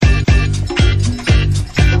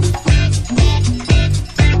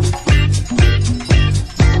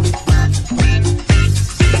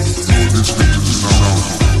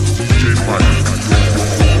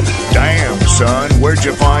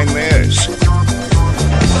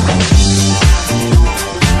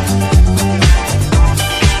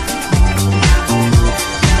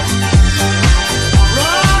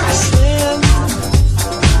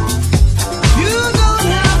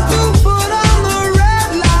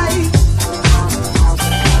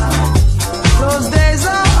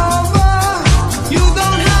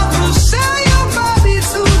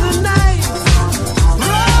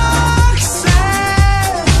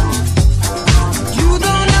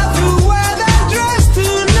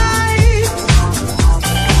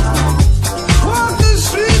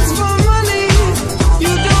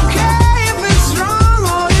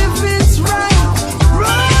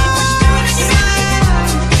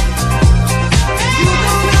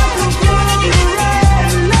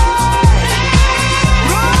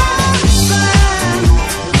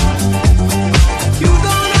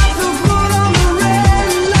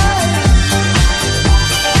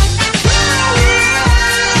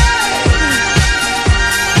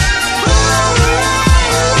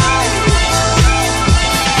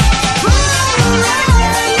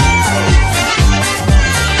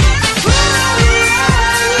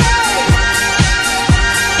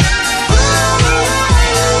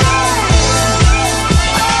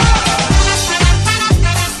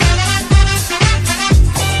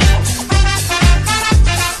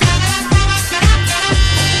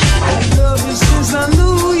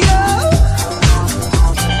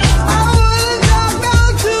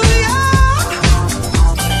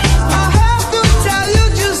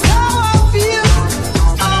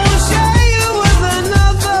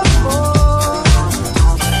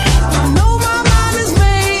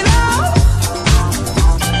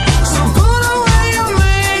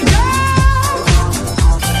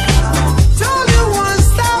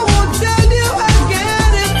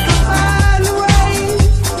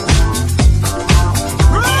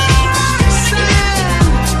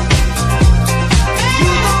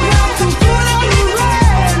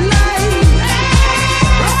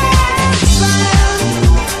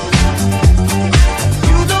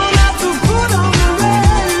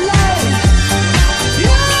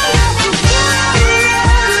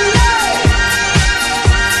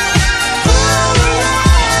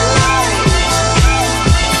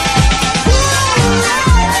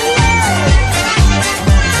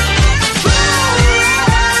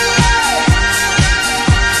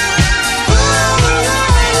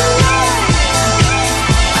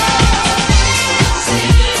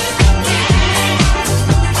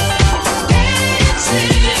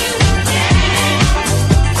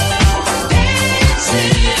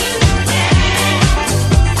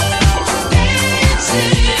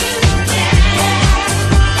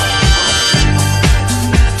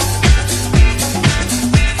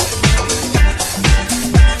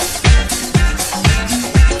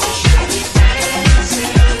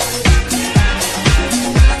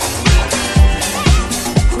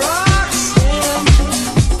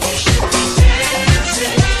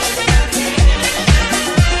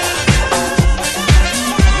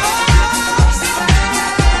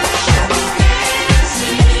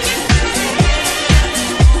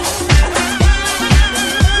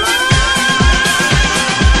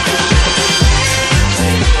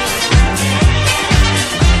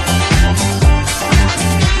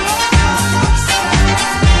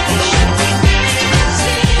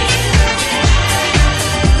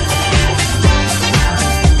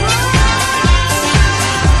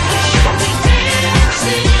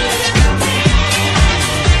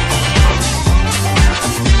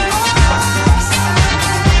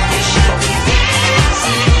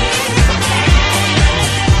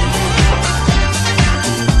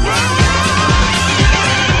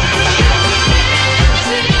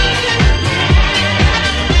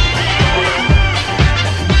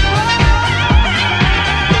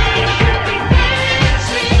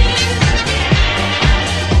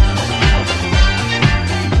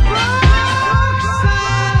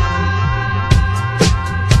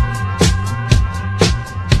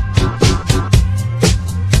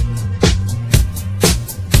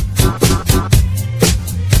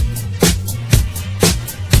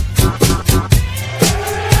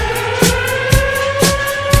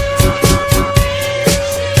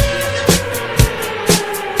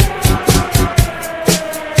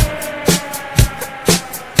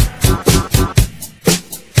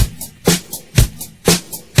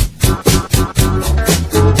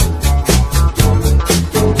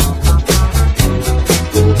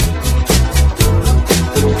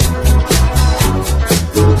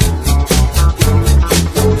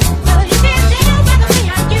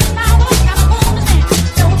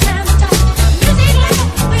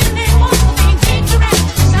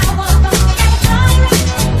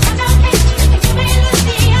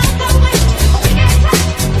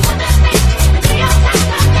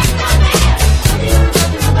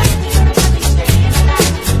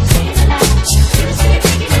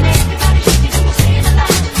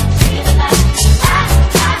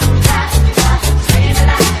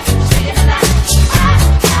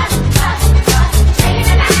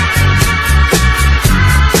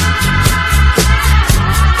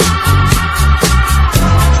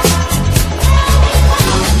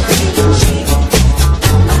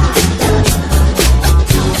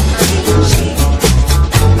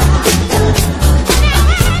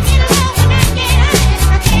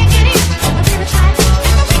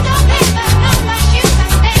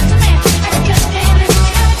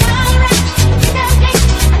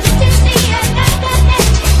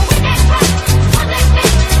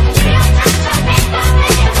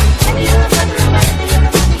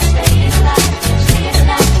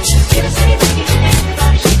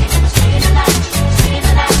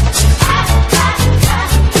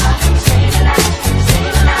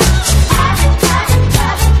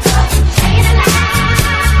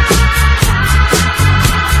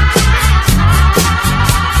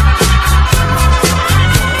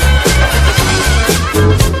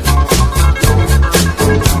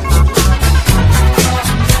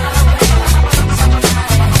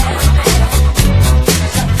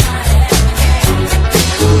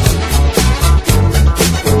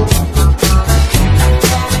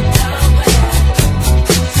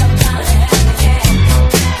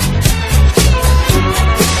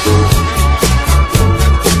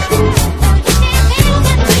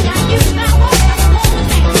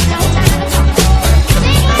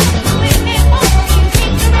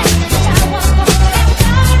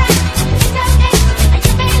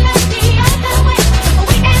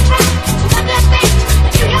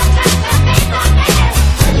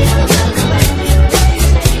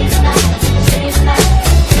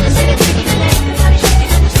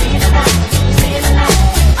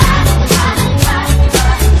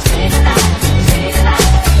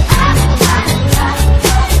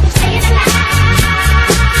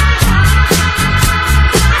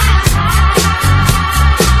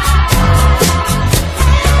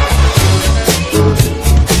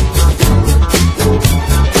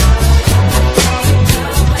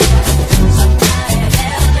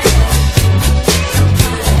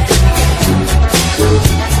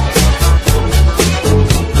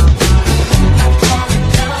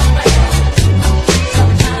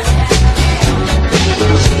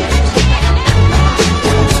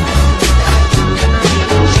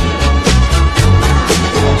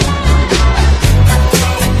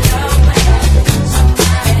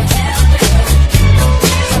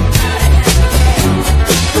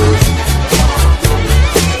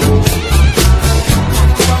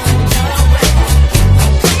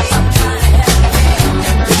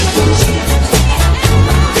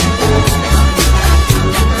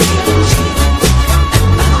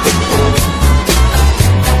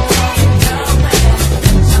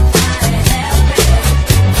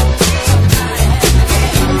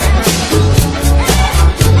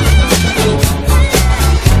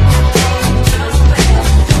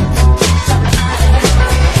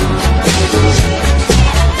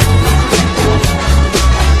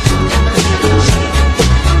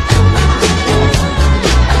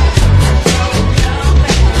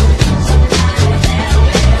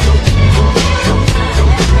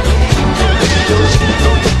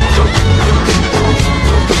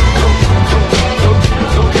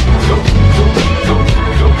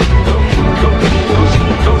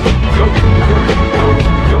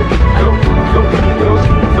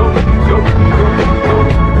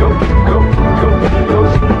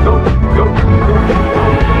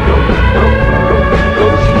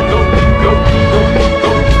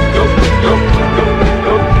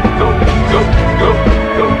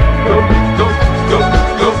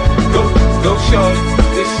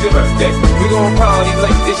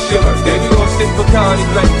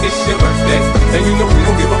We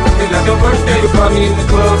gon' give up a day like your birthday. You can find me in the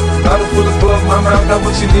club, bottle full of bug. My mind got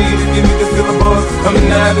what you need to give me the feel of buzz. I'm in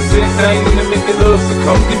the having sex, I ain't in the making love. So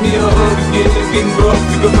come give me a hug, again, it's getting rough.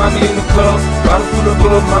 You can find me in the club, bottle full of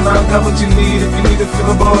bug. My mind got what you need if you need to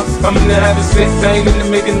feel a buzz. I'm in the having sex, I ain't in the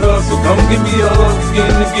making love. So come give me a hug,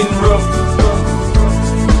 again, it's getting rough.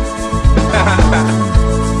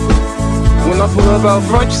 When I pull up out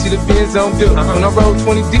front, you see the Benz on dip. When I roll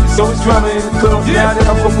 20 deep, so it's drama in the club. Now that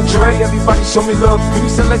I'm from Dre, everybody show me love. When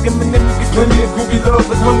you sound like Eminem, you get plenty of groovy love.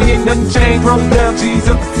 But homie, ain't nothing changed. Roll down, G's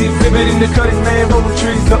up. See a pivot in the cutting, man, roll them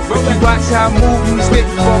trees up. If you watch how I move, you step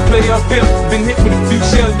before I play up here. Been hit with a few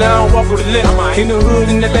shells down, walk with a limp. In the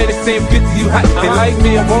hood, and the ladies saying 50, you hot. They like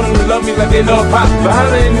me, I want them to love me like they love pop. But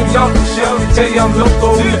holla in New York, Michelle, they tell you I'm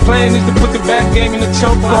loco. The plan is to put the rap game in the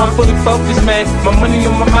choke. I'm fully focused, man. My money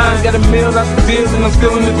on my mind, got a meal out the deals, and I'm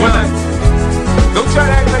still in the grind. Don't try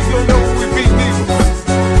to act like you don't know who we beat me.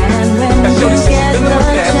 That's your decision,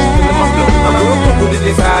 I'm looking with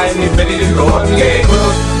it, it's high and it's ready to go. Yeah,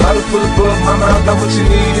 bottle full of bug, my mind got what you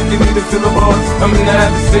need if you need to feel a buzz. I'm in the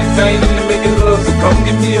having sex, I ain't in the making love. So come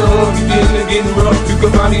give me a hug, if you're in the getting rough. You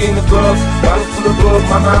can find me in the club, bottle full of bug,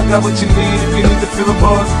 my mind got what you need if you need to feel a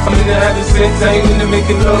buzz. I'm in the having sex, I ain't in the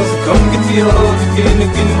making love. So come give me a hug, if you're in the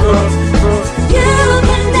getting rough. You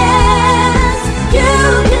can dance, you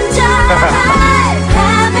can jive,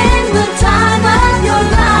 having the time of your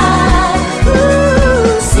life.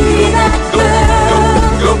 Ooh, see that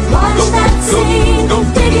girl, watch that scene,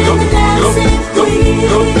 digging the dancing queen.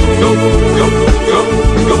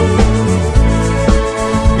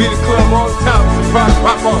 Be the club on top,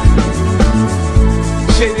 rock on.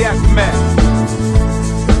 Shady Aftermath.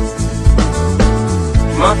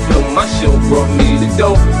 My flow, my show brought me the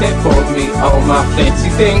dope that brought me all my fancy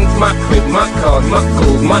things. My crib, my cars, my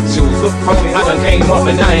clothes, my jewels. Look, homie, I done came up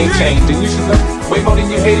and I ain't changed. And you should know way more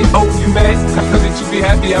than you hate it. Oh, you mad? I thought that you be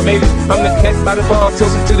happy I made it. I'm the cat by the bar,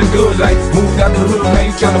 toasting to the good life. Moved out the hood, now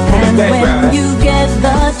you tryna pull me back, right? When you get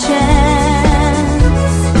the chance,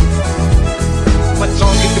 my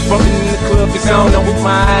song get the bumping in the club, it's on. I'm with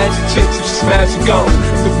my eyes, your chicks, if she smash, you gone.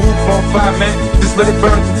 The roof on fire, man, just let it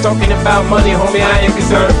burn. Talking about money, homie, I ain't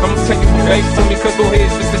concerned. I'ma take it from base to me, cause go ahead,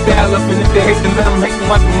 switch the dial up. And if they hate, then let them hate them,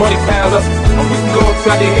 watch the money pile up. And we can go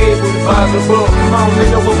upside their head with a bottle of bug. Come on, they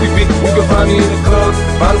know what we be. We can find me in the club,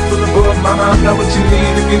 bottle full of bug. My mind got what you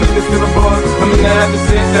need if you need to feel a buzz. I'm in the having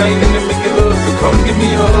sex, I ain't in the making love. So come give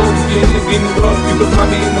me a hug, if you're in the getting rough. You can find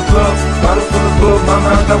me in the club, bottle full of bug. My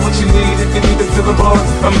mind got what you need if you need to feel a buzz.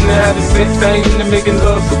 I'm in the having sex, I ain't in the making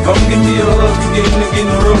love. So come give me a hug, if you're in the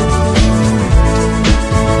getting rough.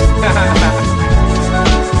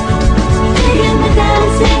 digging the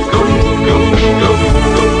dancing queen.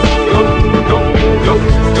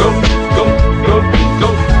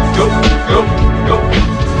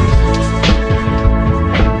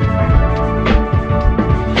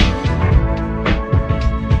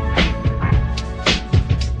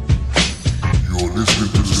 You're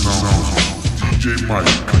listening to the sounds of DJ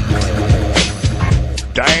Mike.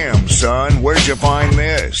 Damn, son, where'd you find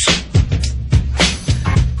this?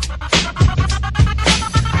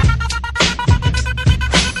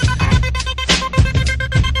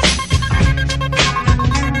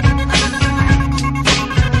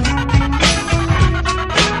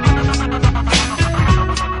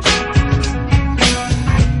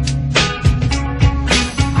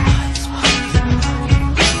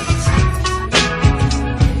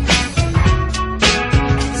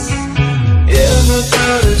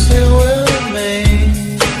 Everybody's here with me.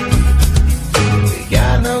 We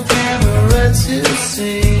got no camera to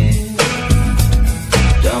see.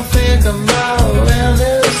 Don't think I'm all in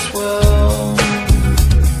this world.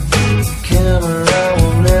 Camera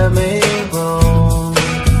won't let me roll.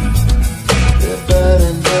 The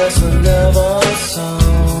button doesn't love our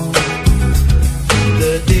song.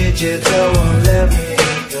 The digital won't let me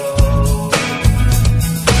go.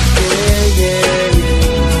 Yeah, yeah, yeah.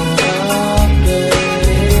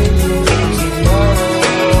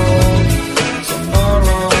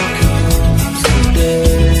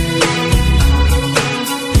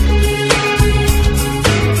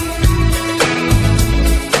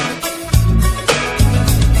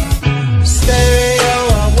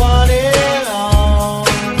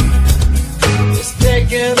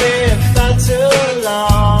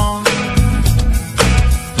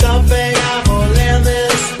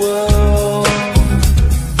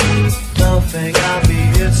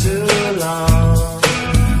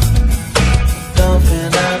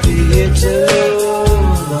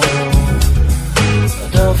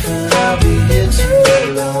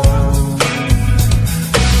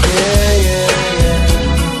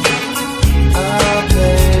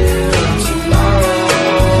 Tomorrow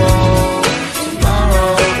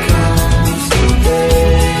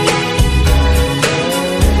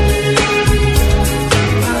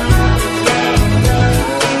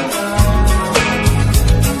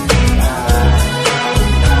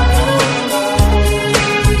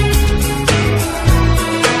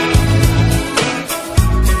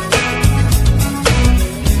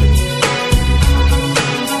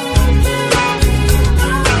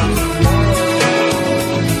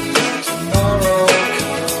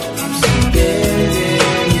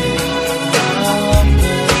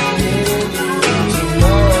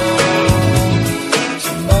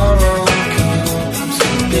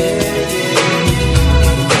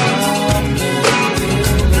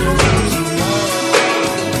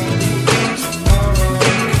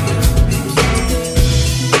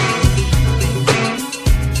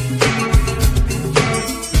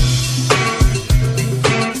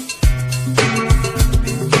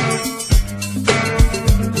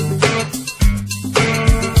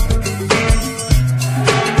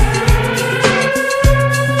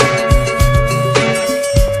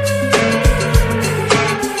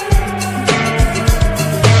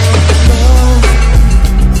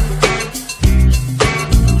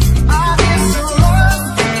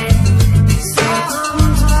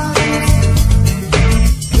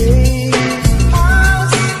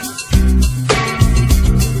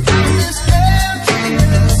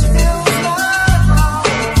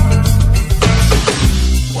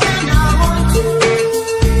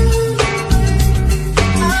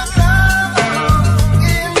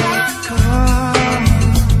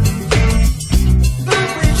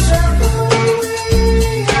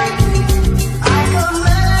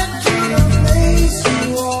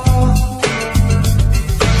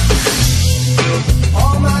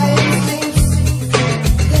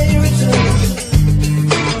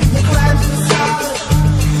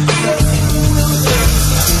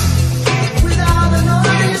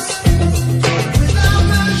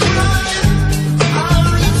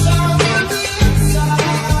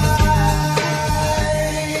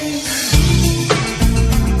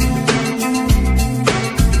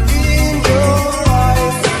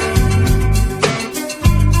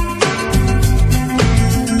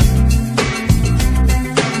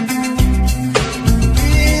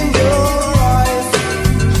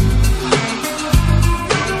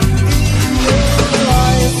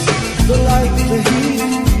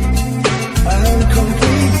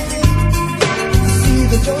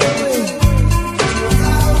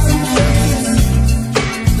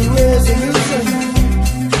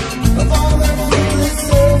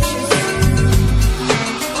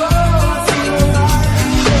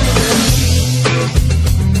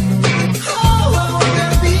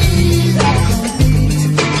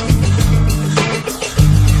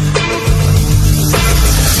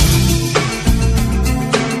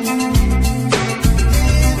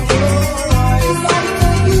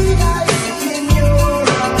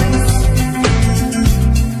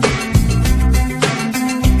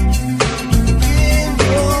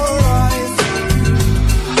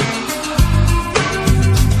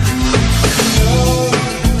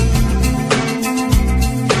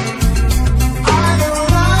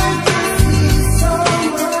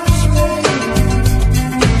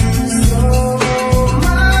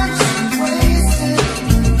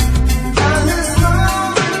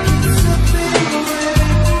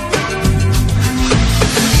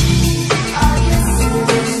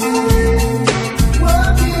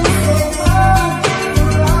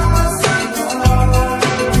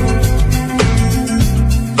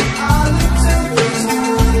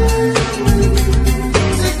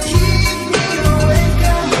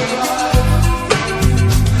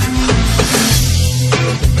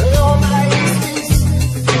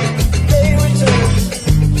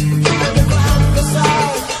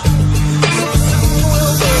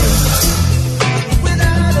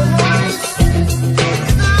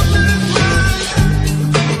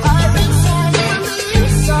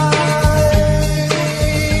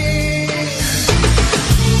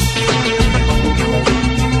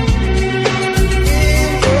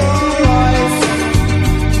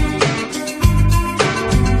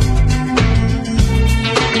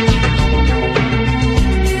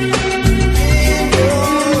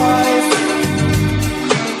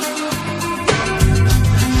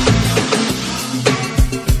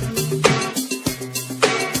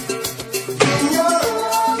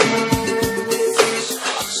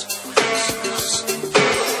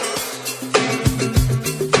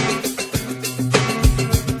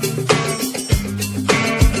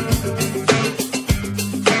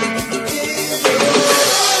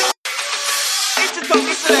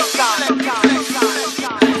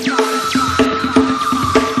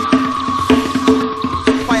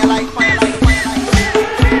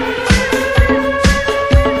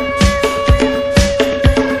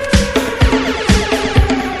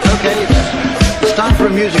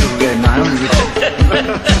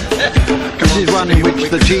is one in which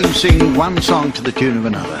the team sing one song to the tune of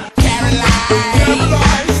another. Caroline,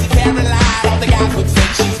 all the guys would say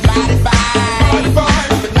she's mighty fine. But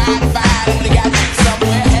mighty fine only got you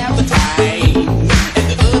somewhere half the time. And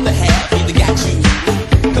the other half either got you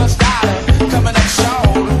cussed out or coming up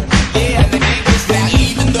short. Yeah, and the name is now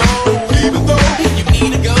even though you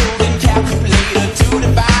need a golden calculator to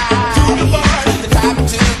divide the time it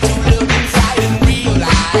took to look inside and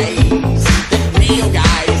realize that real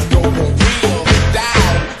guys go for real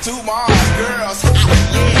down to Mars girls.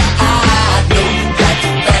 Yeah, I know you got to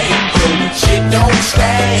bang good, shit don't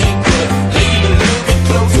stink good. Lean a little bit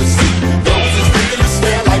closer, see roses really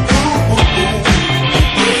smell like boo boo boo.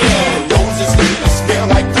 Yeah, roses really smell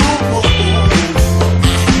like boo boo boo.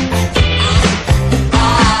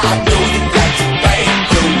 I know you got to bang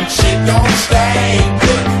good, shit don't stink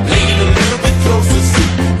good. Lean a little bit closer, see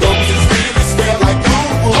roses really smell like boo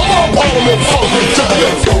boo boo.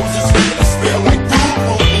 Roses really smell like boo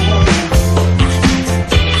boo boo.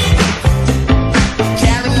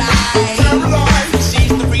 Caroline,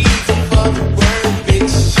 she's the reason for the word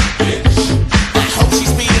bitch. I hope she's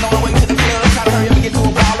speeding on her way to the club, trying to hurry up and get to a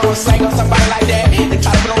ball or a singer or somebody like that, and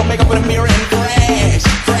try to put on makeup with a mirror and crash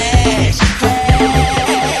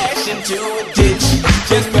into a ditch.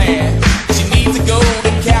 Just bad. She needs a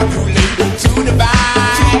golden calculator to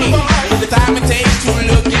divide the time it takes to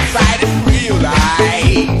look inside and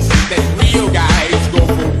realize that real guys go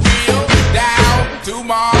for real down to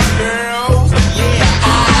Mars girls. Yeah,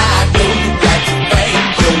 I know you got to bang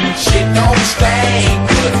good, shit don't stink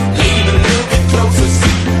good. Lean a little bit closer,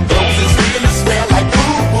 see roses really smell like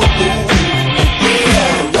boo boo boo.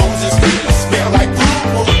 Yeah, roses really smell like boo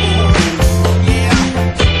boo boo. Yeah,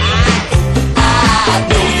 I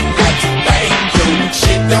know you got to bang good,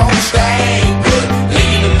 shit don't stink good.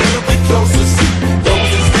 Lean a little bit closer, see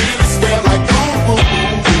roses really smell like boo boo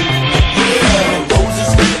boo. Yeah,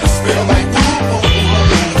 roses really smell like boo boo boo.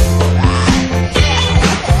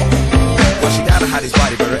 Well, she got a hottest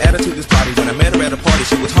body, but her attitude is potty. When I met her at a party,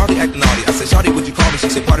 she was hardly acting naughty. I said, Shawty, would you call me? She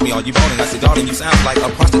said, pardon me, are you moaning? I said, darling, you sound like a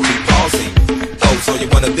prostitute pausing. Oh, so you're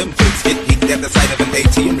one of them freaks, get geeked at the sight of an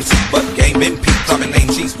ATM receipt. But game been peaked, talking name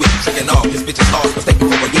cheese with tricking off. This bitch is hard, mistaken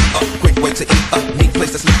for a geek. Quick way to eat, neat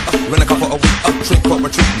place to sleep. Rent a car for a week, trick for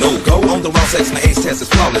retreat. No go on the wrong sex, and the age test is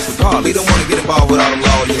flawless. Regardless, we don't want to get involved with all them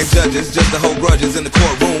lawyers and judges, just to hold grudges in the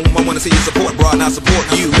courtroom. I want to see you support, bro, and I support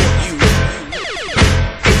you.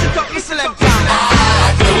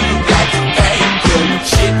 I know you got to bang good,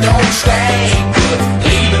 shit don't stink good.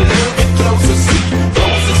 Lean a little bit closer, see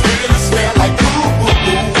roses really smell like boo boo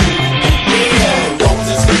boo. Yeah,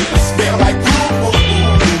 roses really smell like boo boo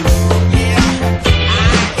boo. Yeah,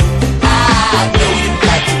 I know you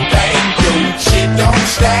got to bang good, shit don't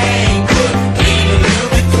stink good. Lean a little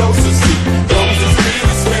bit closer, see roses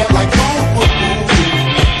really smell like boo boo boo.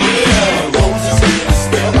 Yeah, roses really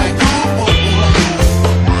smell like boo boo boo.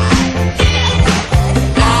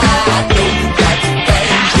 I know you got to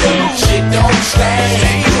bang good, shit don't stink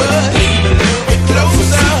good. Lean a little bit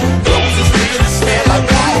closer, roses really smell like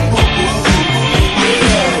boo boo boo.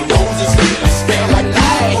 Yeah, roses really smell like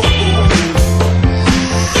boo boo boo.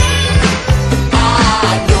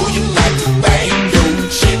 I know you like to bang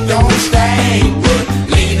good, shit don't stink good.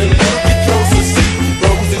 Lean a little bit closer, see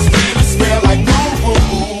roses really smell like boo boo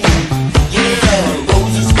boo. Yeah,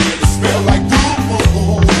 roses really smell like boo boo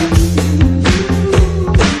boo.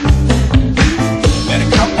 Better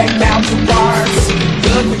come back down to bars,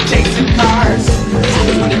 good with chasing cars. I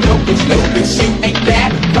wanna know which low bitch you ain't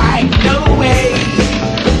that right. No way,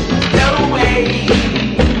 no way,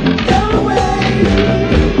 no way.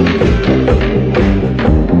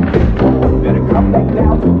 Better come back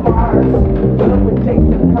down to bars, good with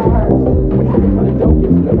chasing cars. When I wanna know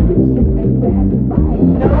which low bitch you ain't that right.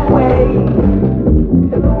 No way,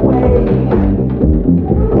 no way, no way.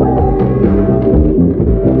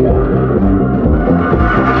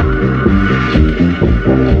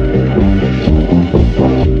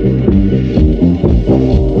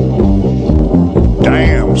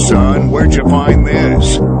 Damn, son, where'd you find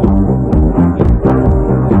this?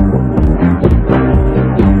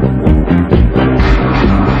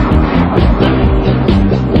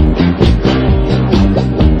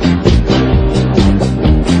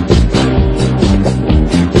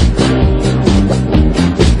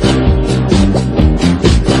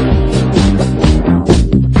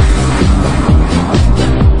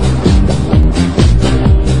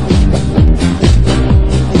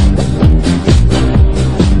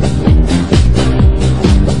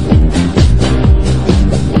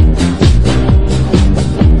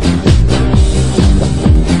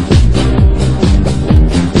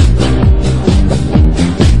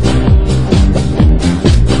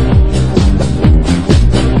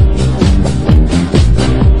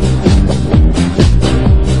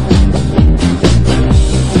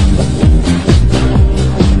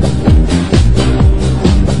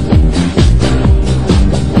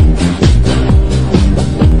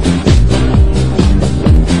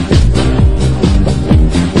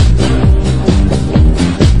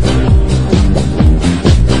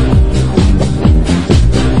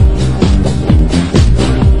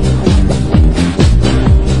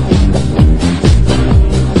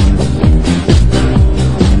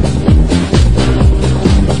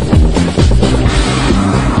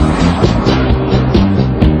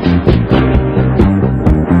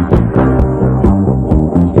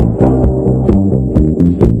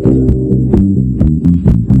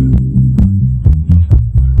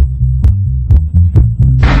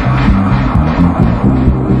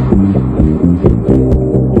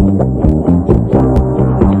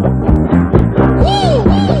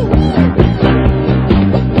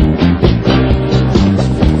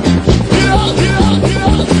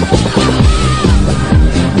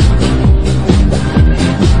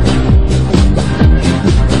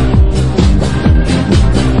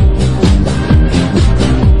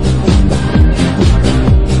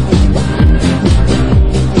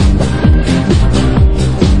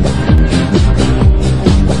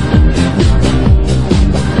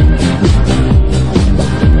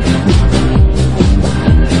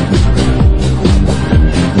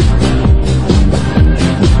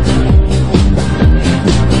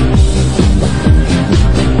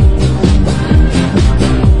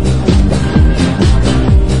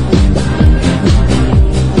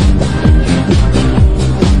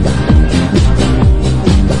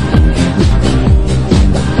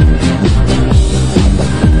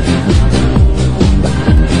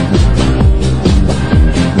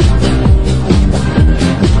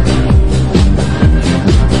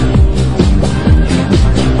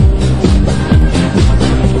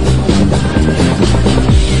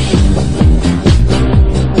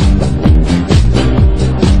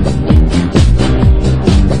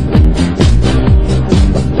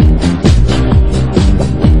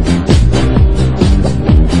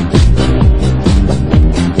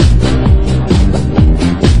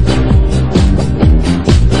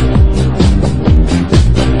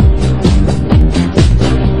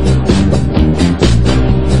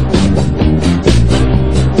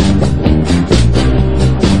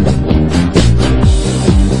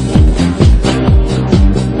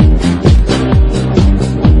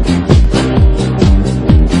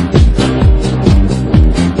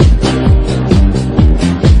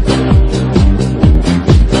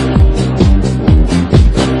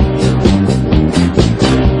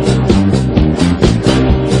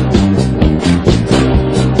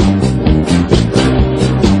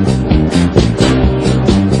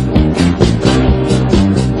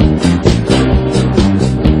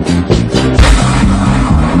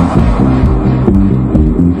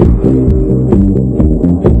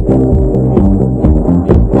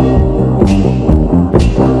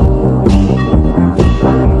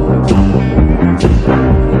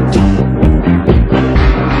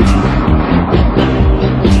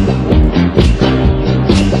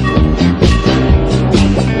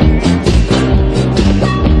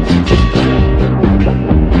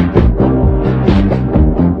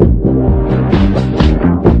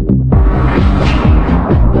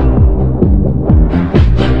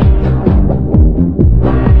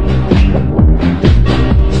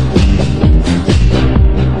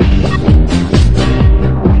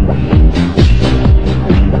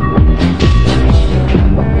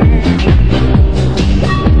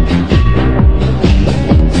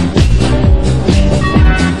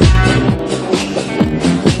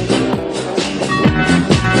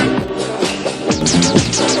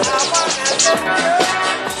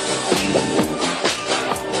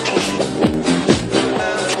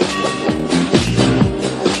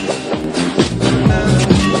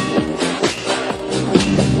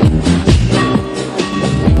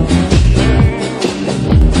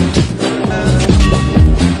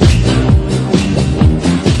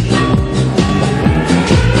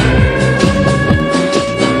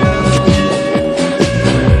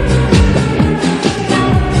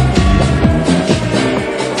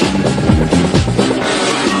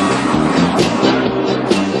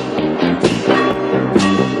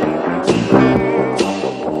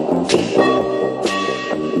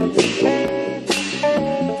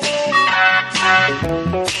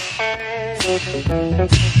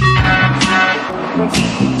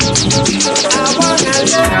 wanna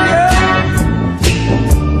love you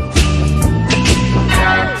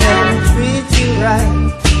and treat you right.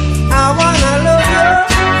 I wanna love you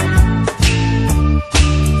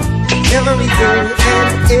every day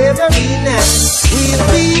and every night. We'll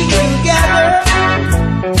be together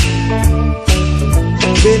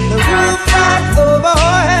with the roof right over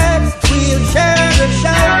our heads. We'll share the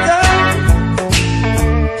shelter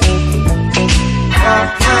of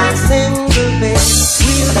my single bed.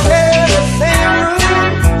 We'll share the same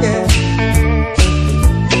room, yeah.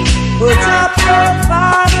 Put up your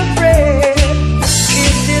father bread.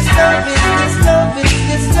 Is this love, is this love, is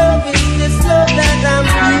this love, is this love that I'm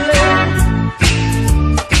feeling?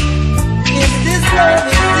 Is this love,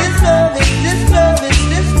 is this love, is this love, is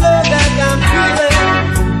this love that I'm feeling?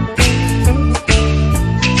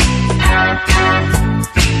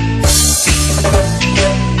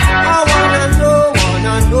 I wanna know now.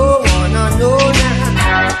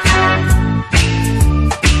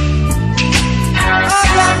 I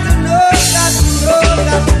got to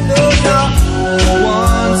know now.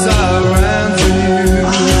 Once I ran from you,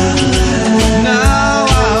 now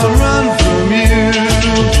I run from you.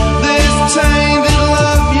 This tainted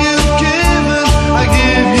love you've given, I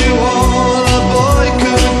give you all a boy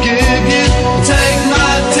could give you. Take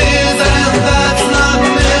my tears and that's not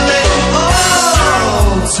nearly all.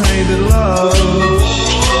 Tainted love,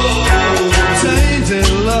 tainted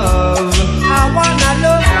love. I wanna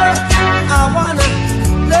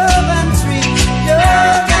love and treat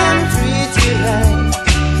you right.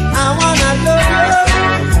 I wanna love you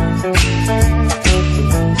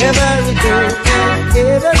every day and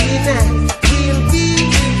every night. We'll be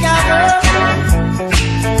together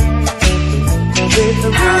with the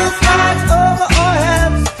roof right over our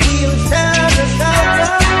heads. We'll share the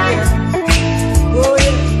shelter, yeah. Oh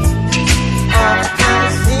yeah, of my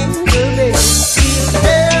single bed. We'll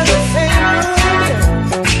share the same room, yeah.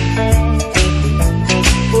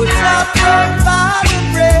 Put up your father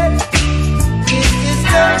bread. Is this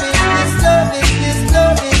love, is this love, is this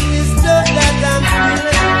love, is this love that I'm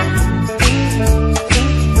feeling?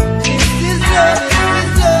 Is this love, is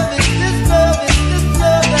this love, is this love, is this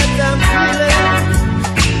love that I'm feeling?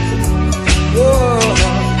 Oh,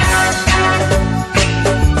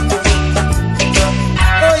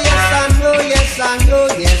 oh yes I know, yes I know,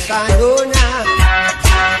 yes I know now.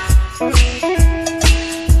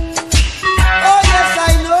 Oh yes I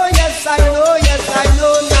know, yes I know, yes I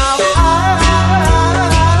know now.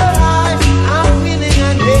 I'm feeling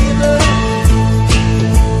unable.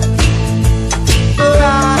 So I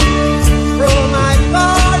throw my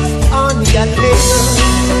cards on your table.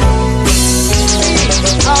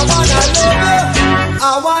 I wanna love you, I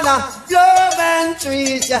wanna love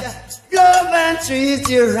and treat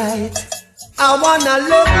you right. I wanna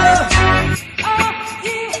love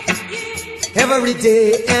you every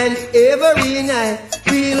day and every night.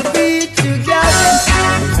 We'll be together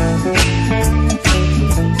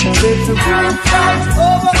with the roof right